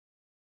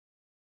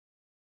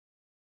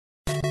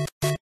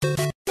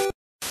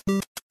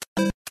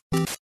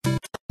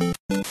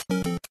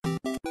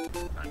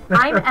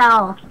I'm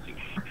Elle.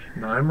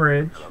 And I'm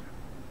Ridge.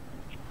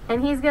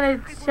 And he's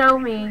gonna show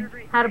me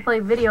how to play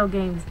video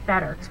games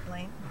better.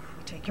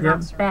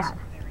 Yep. Bad.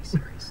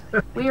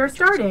 We are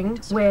starting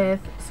with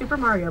Super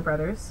Mario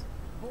Brothers.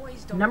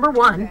 Number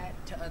 1.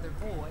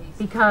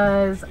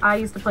 Because I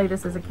used to play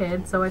this as a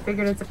kid, so I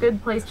figured it's a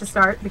good place to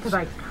start because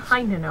I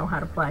kinda know how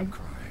to play.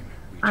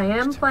 I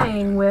am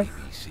playing with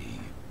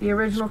the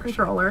original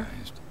controller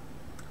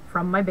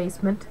from my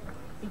basement.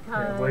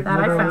 Yeah, like that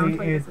I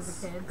found.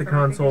 It's the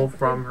console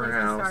from her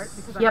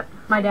house. Yep,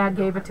 my dad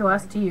gave it to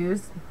us to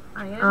use.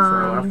 So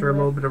after a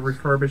little bit of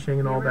refurbishing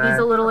and all that, he's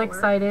a little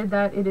excited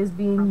that it is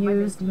being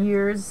used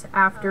years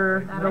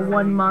after the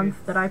 1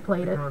 month that I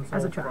played it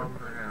as a child.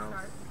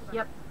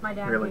 Yep, my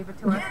dad gave it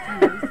to us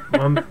to use.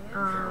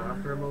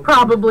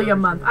 Probably a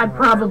month. I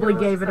probably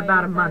gave it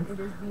about a month.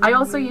 I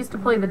also used to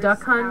play the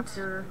duck hunt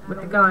with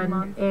the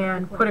gun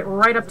and put it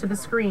right up to the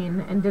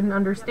screen and didn't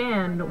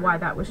understand why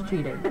that was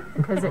cheating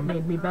because it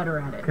made me better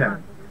at it. Okay.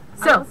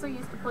 So,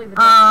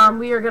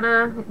 we are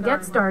gonna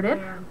get started.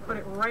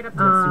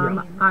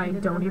 I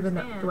don't even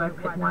know. Do I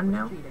hit 1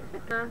 now?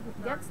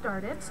 Get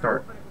started.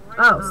 Start.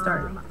 Oh,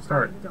 start.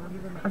 Start.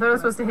 I thought I was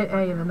supposed to hit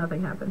A and then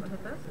nothing happened.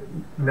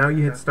 Now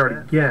you hit start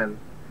again.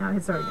 Now I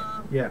hit start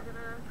again. Yeah.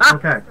 Ah!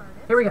 Okay.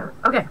 Here we go.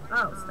 Okay.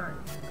 Oh, start.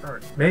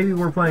 Start. Maybe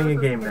we're playing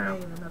a game now.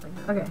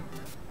 Okay.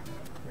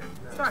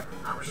 Start.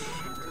 Oh, shit.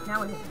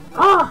 Now I hit.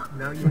 Oh!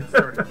 Now you hit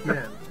start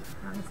again.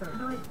 Now I hit start.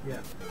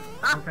 Yeah.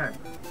 Ah! Okay.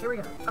 Here we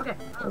go. Okay.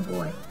 Oh,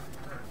 boy.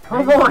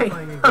 Oh, boy.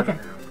 Okay.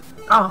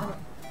 Oh.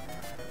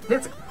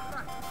 It's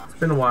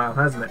been a while,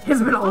 hasn't it?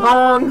 It's been a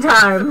long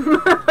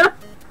time.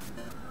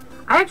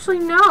 I actually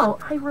know.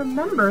 I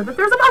remember that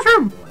there's a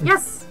mushroom.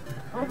 Yes.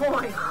 Oh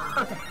boy.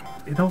 Okay.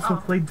 It also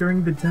played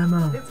during the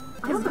demo.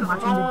 I wasn't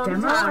watching the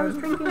demo. I was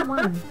drinking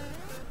wine.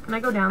 Can I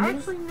go down these?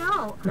 Actually,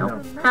 no. No.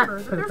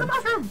 Remember that there's a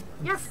mushroom.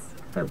 Yes.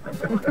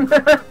 Pooping.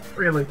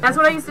 Really? That's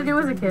what I used to do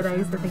as a kid. I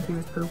used to think he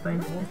was pooping.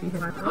 If he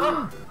hit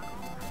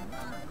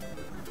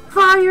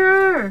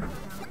Fire!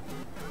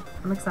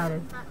 I'm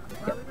excited.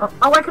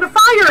 Oh, I could have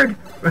fired!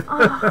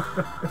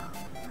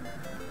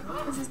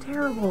 Oh. This is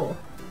terrible.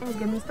 Hey,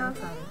 give me stuff.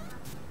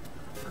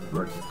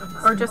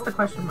 Or just the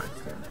question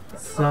marks, too.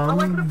 Some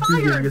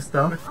do give you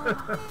stuff.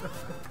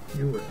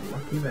 You were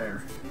lucky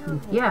there.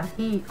 Yeah,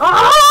 he...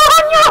 Oh,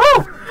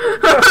 no!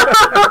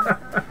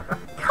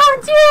 God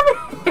damn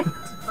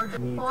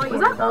it!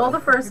 Was that all the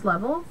first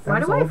level? Why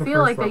do I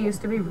feel like they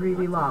used to be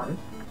really long?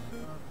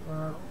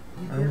 I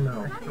don't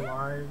know.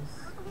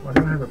 I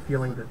don't have a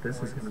feeling that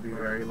this is going to be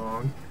very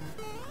long.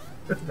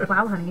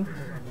 Wow, honey.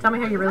 Tell me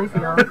how you really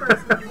feel.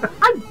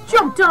 I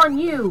jumped on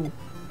you!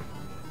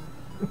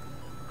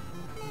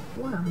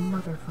 What a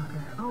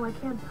motherfucker. Oh, I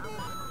can't...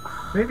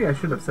 Maybe I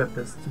should have set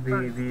this to be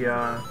the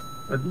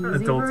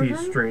adulty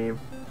stream.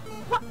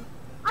 What?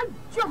 I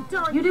jumped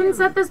on you! You didn't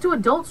set this to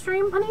adult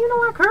stream? Honey, you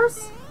know I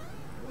curse.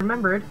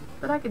 Remembered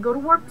that I could go to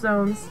warp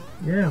zones.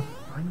 Yeah.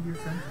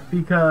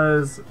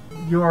 Because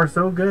you are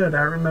so good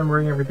at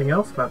remembering everything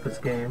else about this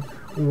game,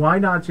 why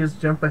not just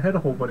jump ahead a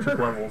whole bunch of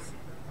levels?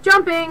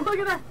 Jumping! Look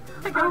at that!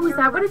 Oh, is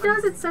that what it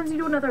does? It sends you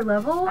to another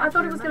level? I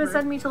thought it was going to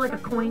send me to like a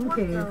coin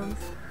cave.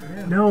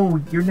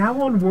 No, you're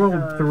now on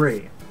World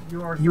 3.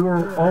 You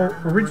were all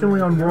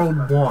originally on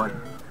World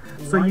 1.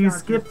 So you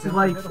skipped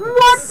like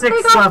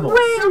 6 levels.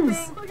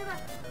 Wings!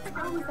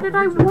 How did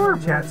I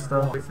warp? Chat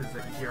stuff. I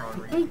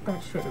hate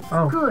that shit. It's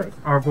good.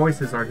 Our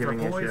voices are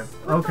giving issue.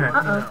 Okay.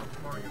 Uh-oh.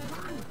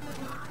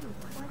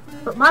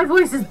 But my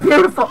voice is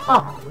beautiful.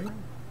 Oh.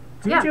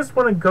 Do you just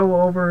want to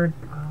go over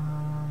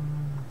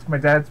to my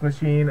dad's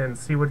machine and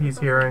see what he's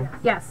hearing?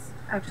 Yes,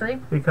 actually.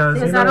 Because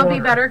that'll be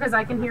better because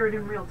I can hear it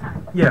in real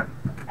time. Yeah.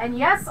 And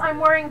yes, I'm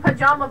wearing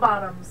pajama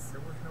bottoms.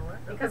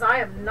 Because I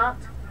am not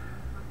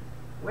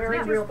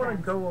wearing real pants. Want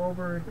to go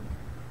over...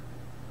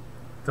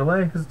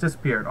 Delay has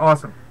disappeared.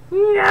 Awesome.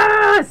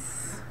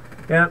 Yes!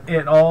 Yep,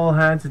 it all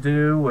had to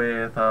do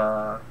with,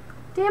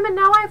 Damn it,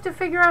 now I have to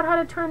figure out how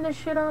to turn this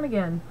shit on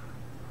again.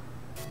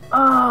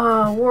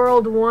 Oh,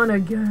 World 1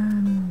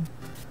 again.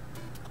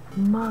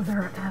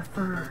 Mother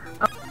effer.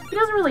 Oh, he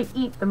doesn't really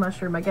eat the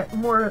mushroom. I get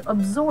more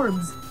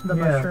absorbs the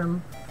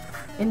mushroom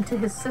into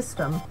his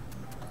system,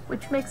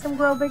 which makes him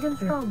grow big and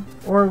strong.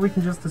 Or we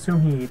can just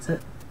assume he eats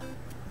it.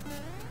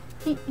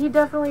 He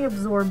definitely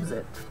absorbs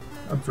it.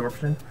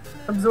 Absorption?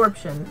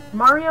 Absorption.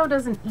 Mario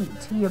doesn't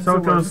eat. He absorbs. So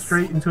it goes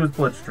straight into his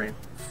bloodstream.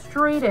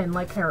 Straight in,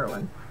 like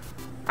heroin.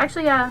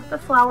 Actually, yeah, the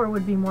flower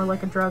would be more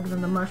like a drug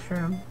than the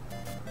mushroom.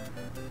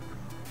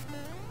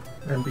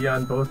 And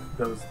beyond both of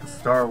those, the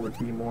star would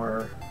be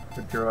more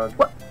the drug.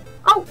 What?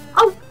 Oh!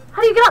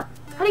 How do you get up?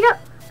 How do you get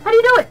up? How do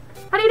you do it?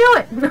 How do you do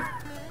it?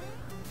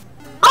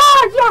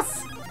 Oh,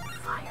 yes!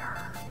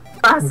 Fire.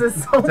 Class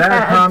is so bad.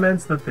 Dad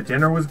comments that the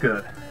dinner was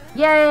good.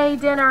 Yay,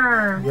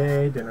 dinner!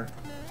 Yay, dinner.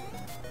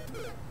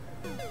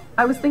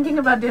 I was thinking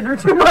about dinner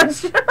too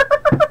much.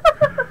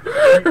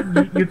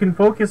 You can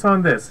focus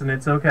on this, and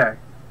it's okay.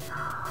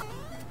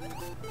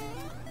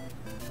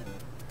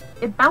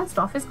 It bounced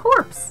off his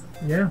corpse.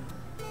 Yeah.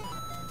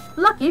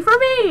 Lucky for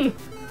me!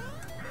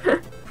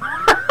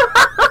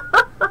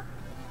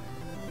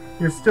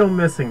 You're still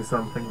missing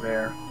something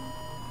there.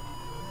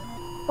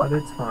 What? But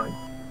it's fine.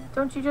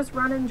 Don't you just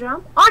run and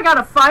jump? Oh, I got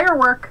a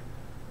firework!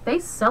 They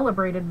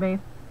celebrated me.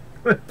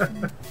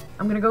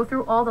 I'm gonna go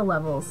through all the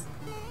levels.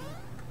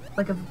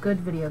 Like a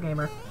good video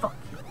gamer. Fuck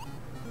you.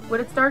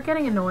 Would it start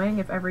getting annoying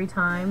if every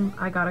time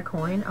I got a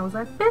coin, I was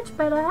like, bitch,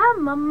 better have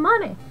my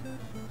money?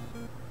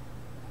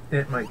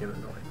 It might get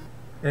annoying.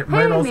 It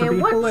might also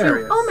be what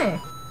hilarious. You owe me?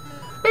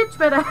 Bitch,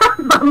 better have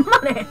my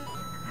money.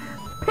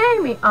 Pay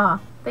me. Ah,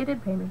 they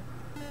did pay me.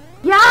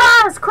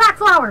 Yes! Crack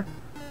flower!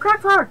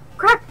 Crack flower!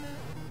 Crack!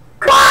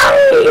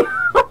 Cry!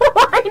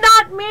 Why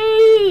not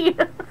me?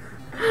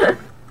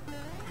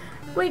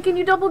 Wait, can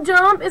you double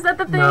jump? Is that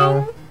the thing?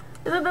 No.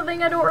 Is that the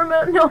thing? I don't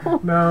remember. No.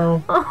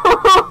 No.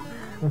 Oh,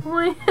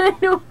 wait, I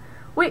don't.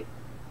 Wait.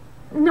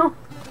 No.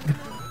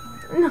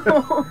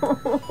 No.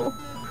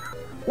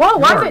 Whoa,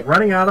 why is it?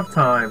 Running out of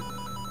time.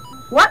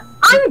 What?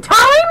 I'm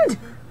timed?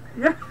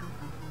 Yeah.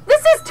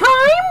 This is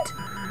timed?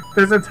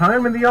 There's a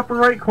time in the upper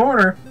right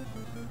corner.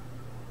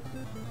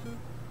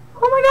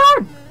 Oh my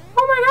god!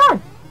 Oh my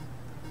god!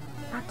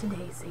 Not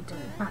today, Satan.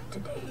 Not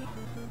today.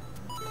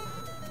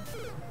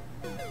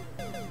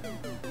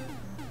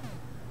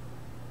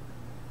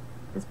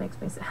 This makes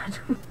me sad.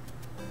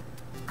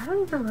 I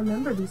don't even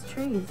remember these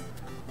trees.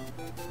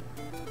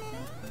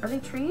 Are they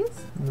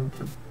trees? No,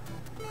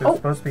 they're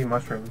supposed to be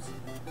mushrooms.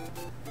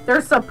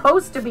 They're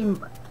supposed to be...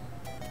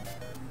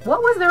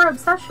 What was their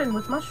obsession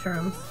with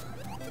mushrooms?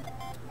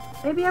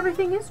 Maybe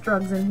everything is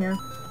drugs in here.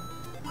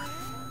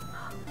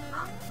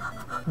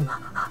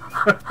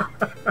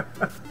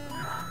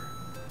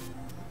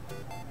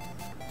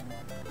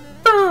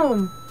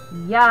 Boom!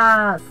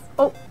 Yes!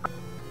 Oh!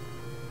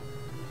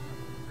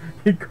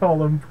 You call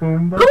them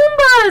Pumbaa?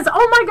 Poombas!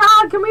 Oh my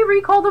god, can we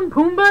recall them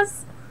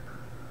Poombas?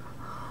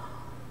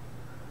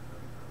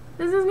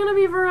 This is gonna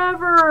be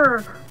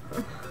forever!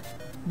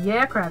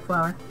 Yeah, crack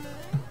flower.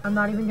 I'm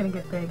not even gonna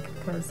get big,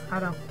 because I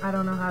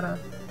don't know how to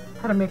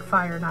make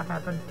fire not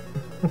happen.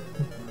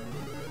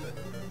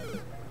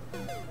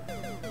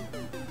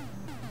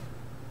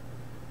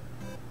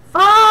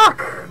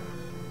 Fuck!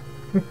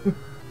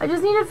 I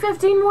just needed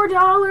 $15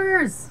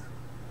 more.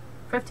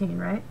 15,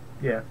 right?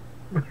 Yeah.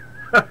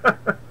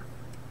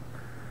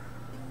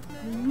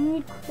 I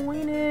need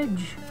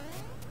coinage.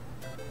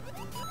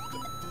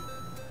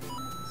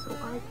 So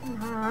I can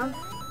have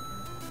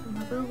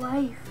another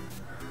life.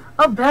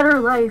 A better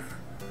life.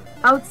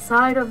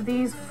 Outside of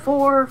these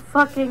 4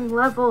 fucking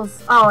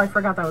levels. Oh, I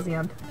forgot that was the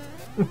end.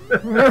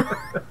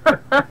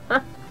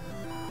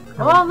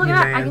 Oh, look at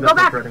that. I can go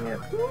back.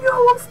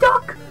 No, I'm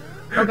stuck.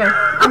 Okay,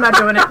 I'm not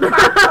doing it.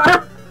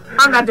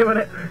 I'm not doing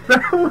it.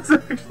 That was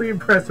actually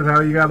impressive how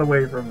you got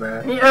away from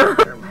that. Yeah.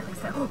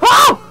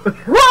 Whoa!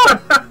 Whoa!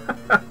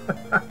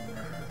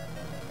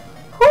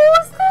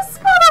 Who's this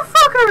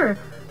motherfucker?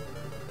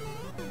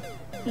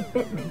 He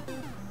bit me.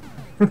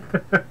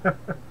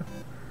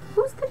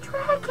 Who's the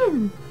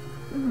dragon?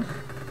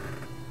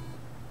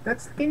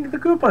 That's the king of the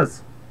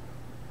Koopas.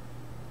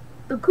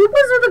 The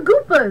Koopas or the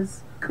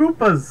Goopas?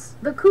 Koopas.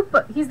 The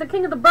Koopa. He's the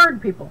king of the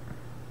bird people.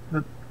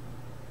 The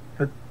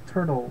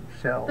turtle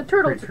shell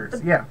turtle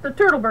creatures. Yeah. The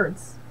turtle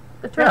birds.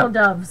 The turtle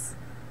doves.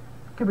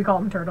 Can we call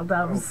them turtle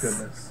doves? Oh,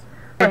 goodness.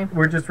 Okay.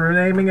 We're just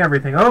renaming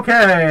everything.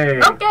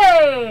 Okay.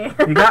 Okay.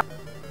 You got...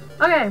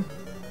 Okay.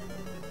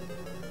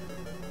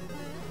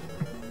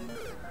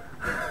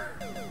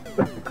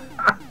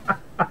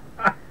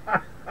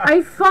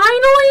 I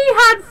finally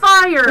had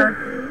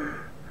fire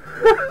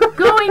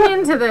going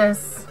into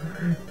this.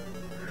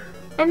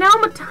 And now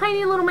I'm a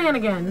tiny little man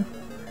again.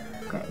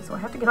 Okay, so I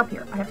have to get up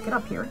here. I have to get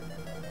up here.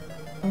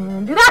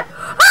 And do that!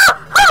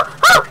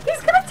 Oh!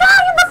 He's gonna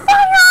die in the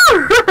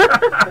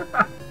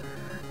fire!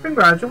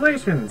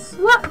 Congratulations!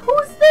 What?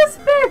 Who's this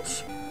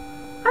bitch?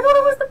 I thought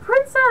it was the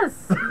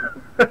princess!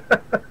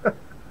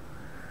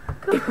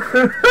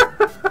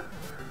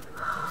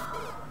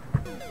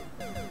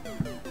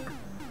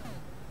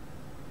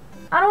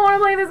 I don't want to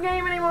play this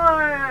game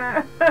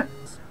anymore!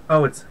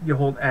 Oh, it's you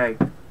hold A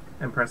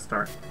and press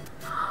start.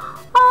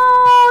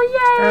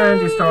 Oh, yay!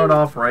 And you start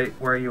off right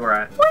where you were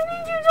at. Why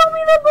didn't you tell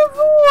me that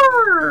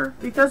before?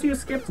 Because you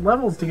skipped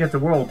levels to get to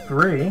World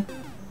 3.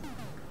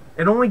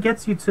 It only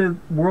gets you to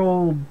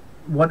World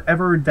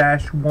whatever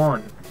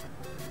 -1.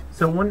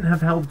 So it wouldn't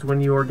have helped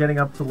when you were getting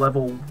up to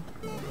level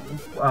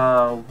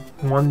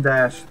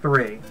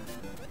 1-3.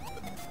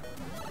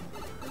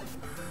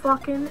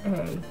 Fucking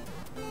A.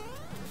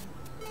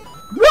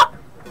 What?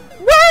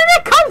 Where did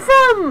it come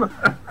from?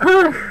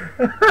 Oh.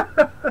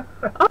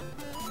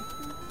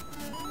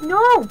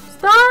 No!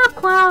 Stop,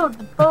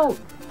 Cloud Boat!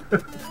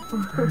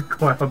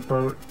 Cloud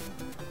Boat.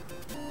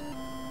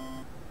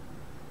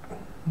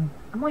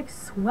 I'm like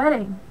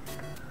sweating.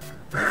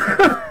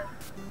 How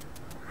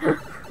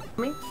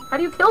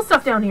do you kill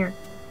stuff down here?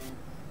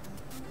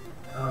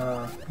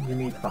 You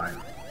need fire.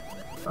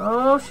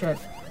 Oh shit.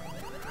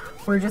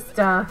 We're just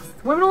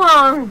swimming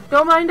along.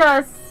 Don't mind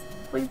us.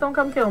 Please don't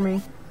come kill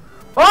me.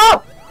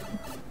 Oh!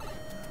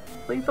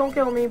 Please don't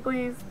kill me,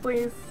 please,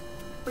 please.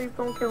 Please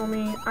don't kill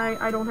me.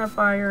 I don't have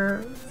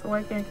fire, so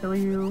I can't kill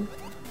you.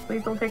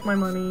 Please don't take my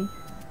money.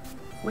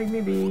 Leave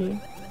me be.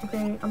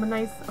 Okay, I'm a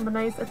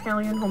nice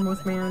Italian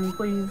homeless man.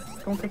 Please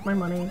don't take my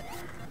money.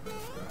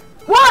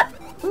 What?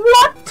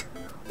 What?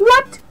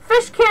 What?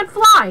 Fish can't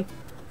fly.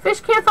 Fish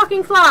can't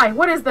fucking fly.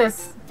 What is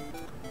this?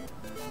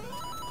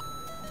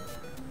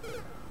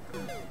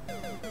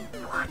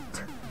 What?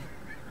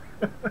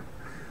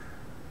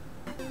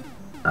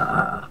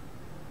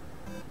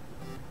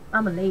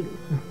 I'm a lady.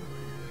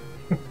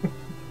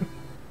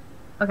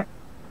 Okay.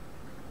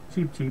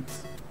 Cheap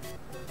cheeps.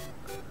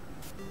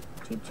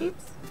 Cheap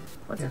cheeps?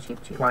 What's a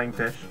cheap cheep? Flying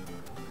fish.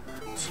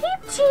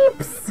 Cheap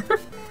cheeps!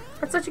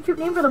 That's such a cute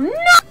name for them. No!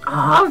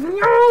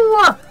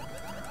 Oh,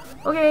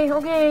 no!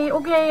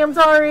 Okay, I'm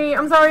sorry.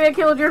 I'm sorry I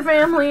killed your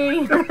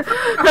family.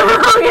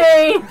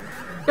 Okay!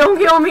 Don't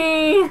kill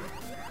me!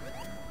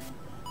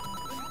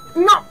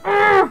 No!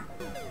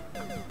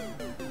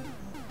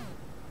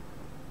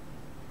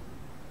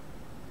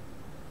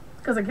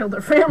 Because I killed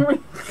their family.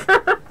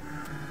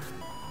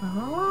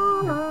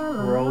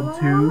 World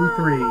 2,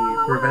 3.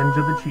 Revenge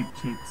of the Cheap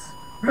Cheeps.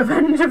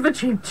 Revenge of the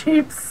Cheap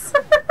Cheeps.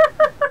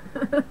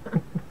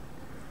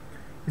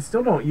 You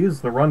still don't use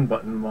the run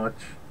button much.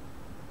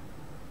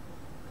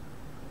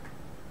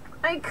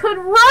 I could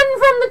run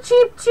from the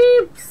Cheap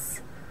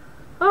Cheeps!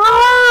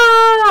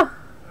 Ah!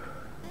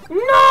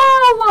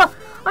 No!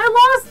 I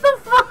lost the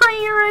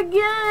fire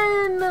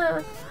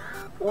again!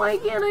 Why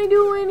can't I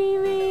do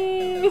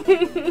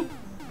anything?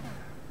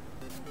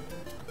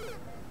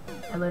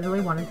 I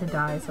literally wanted to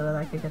die so that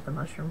I could get the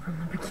mushroom from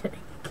the beginning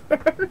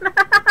again.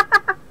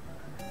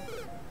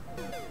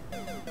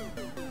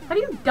 How do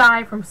you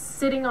die from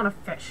sitting on a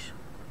fish?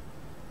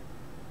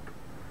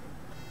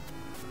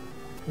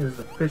 There's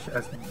a fish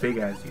as big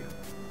as you.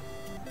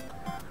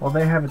 Well,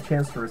 they have a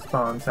chance to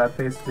respond.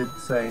 Sadface did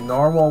say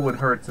narwhal would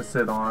hurt to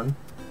sit on.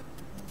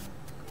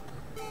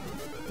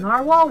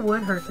 Narwhal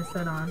would hurt to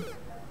sit on.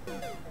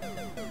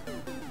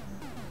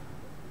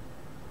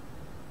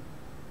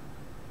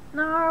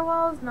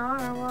 Narwhals,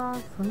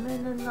 narwhals,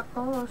 swimming in the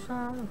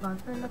ocean,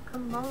 causing a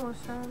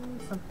commotion,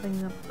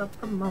 something up the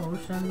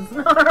promotions.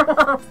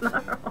 Narwhals,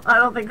 narwhals. I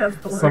don't think that's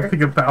the word.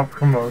 Something about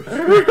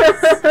promotion.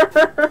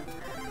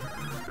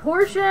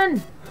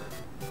 Portion!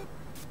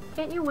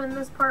 Can't you win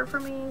this part for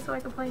me so I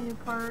can play new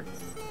parts?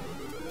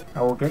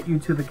 I will get you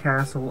to the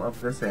castle of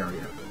this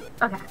area.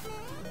 Okay.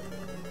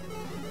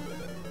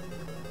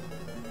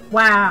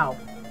 Wow.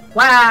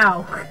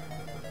 Wow.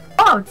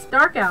 Oh, it's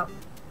dark out.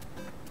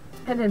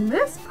 And in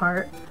this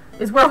part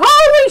is where,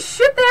 holy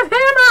shit, they have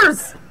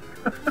hammers!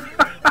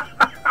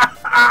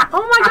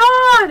 Oh my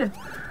god!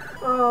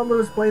 Oh,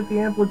 Lewis played the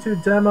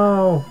Amplitude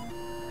demo.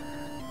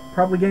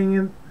 Probably getting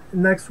it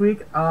next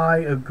week. I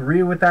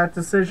agree with that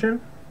decision.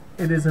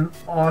 It is an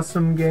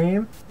awesome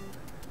game.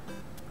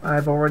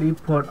 I've already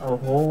put a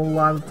whole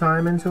lot of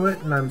time into it,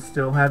 and I'm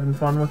still having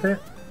fun with it.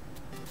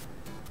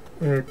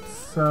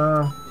 It's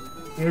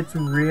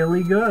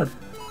really good.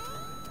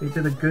 They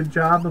did a good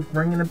job of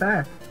bringing it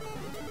back.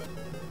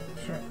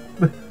 Shit.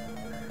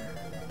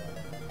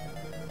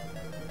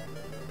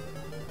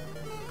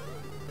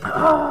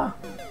 Oh,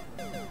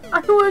 I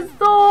was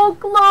so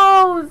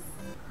close!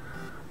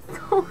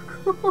 So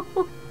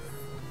close.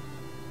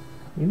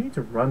 You need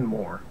to run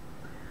more.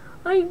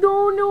 I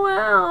don't know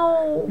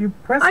how. You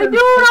press I don't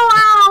know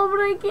how,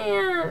 but I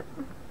can't.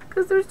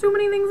 Because there's too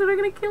many things that are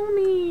going to kill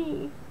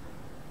me.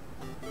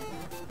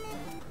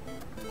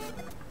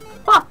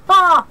 Ha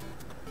ha!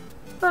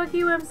 Fuck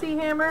you, MC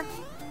Hammer.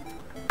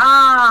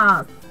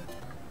 Yes!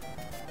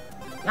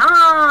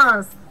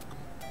 Yes!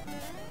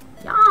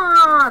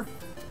 Yes!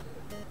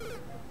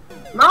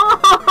 No!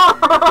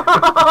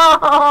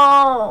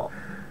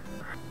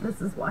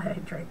 This is why I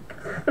drink.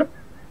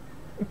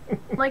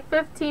 Like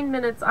 15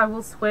 minutes, I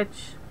will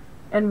switch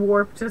and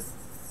warp to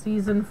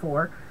season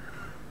 4.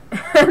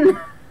 And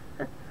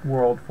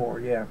World 4,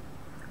 yeah.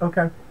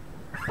 Okay.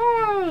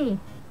 hey!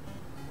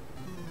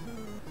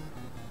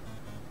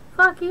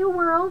 Fuck you,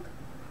 world.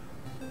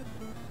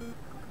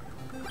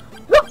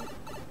 What?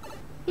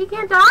 He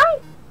can't die?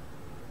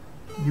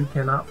 You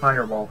cannot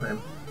fireball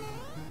him.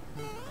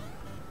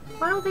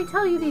 Why don't they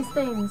tell you these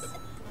things?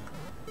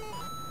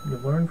 You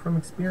learn from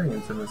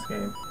experience in this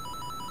game.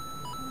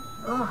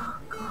 Oh,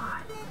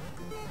 God.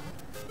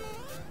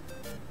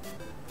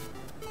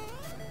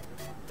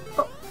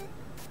 Oh!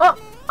 Oh!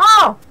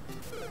 Oh!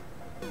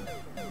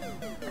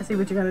 I see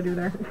what you gotta do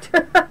there.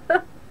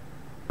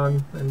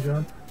 Run and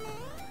jump.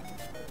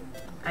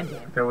 I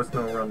did. There was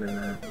no run in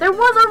that. There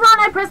was a run!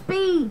 I pressed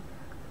B!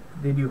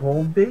 Did you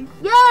hold B?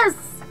 Yes!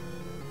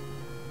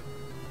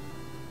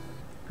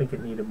 I think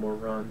it needed more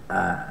run.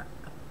 I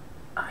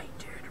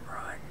did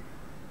run.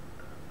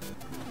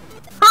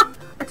 Ha!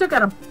 I took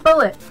out a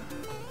bullet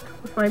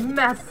with my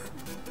meth.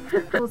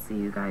 We'll see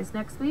you guys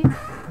next week,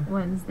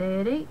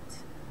 Wednesday at 8,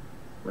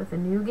 with a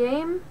new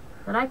game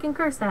that I can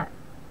curse at.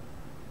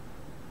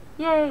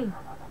 Yay!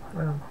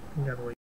 Well, you gotta wait.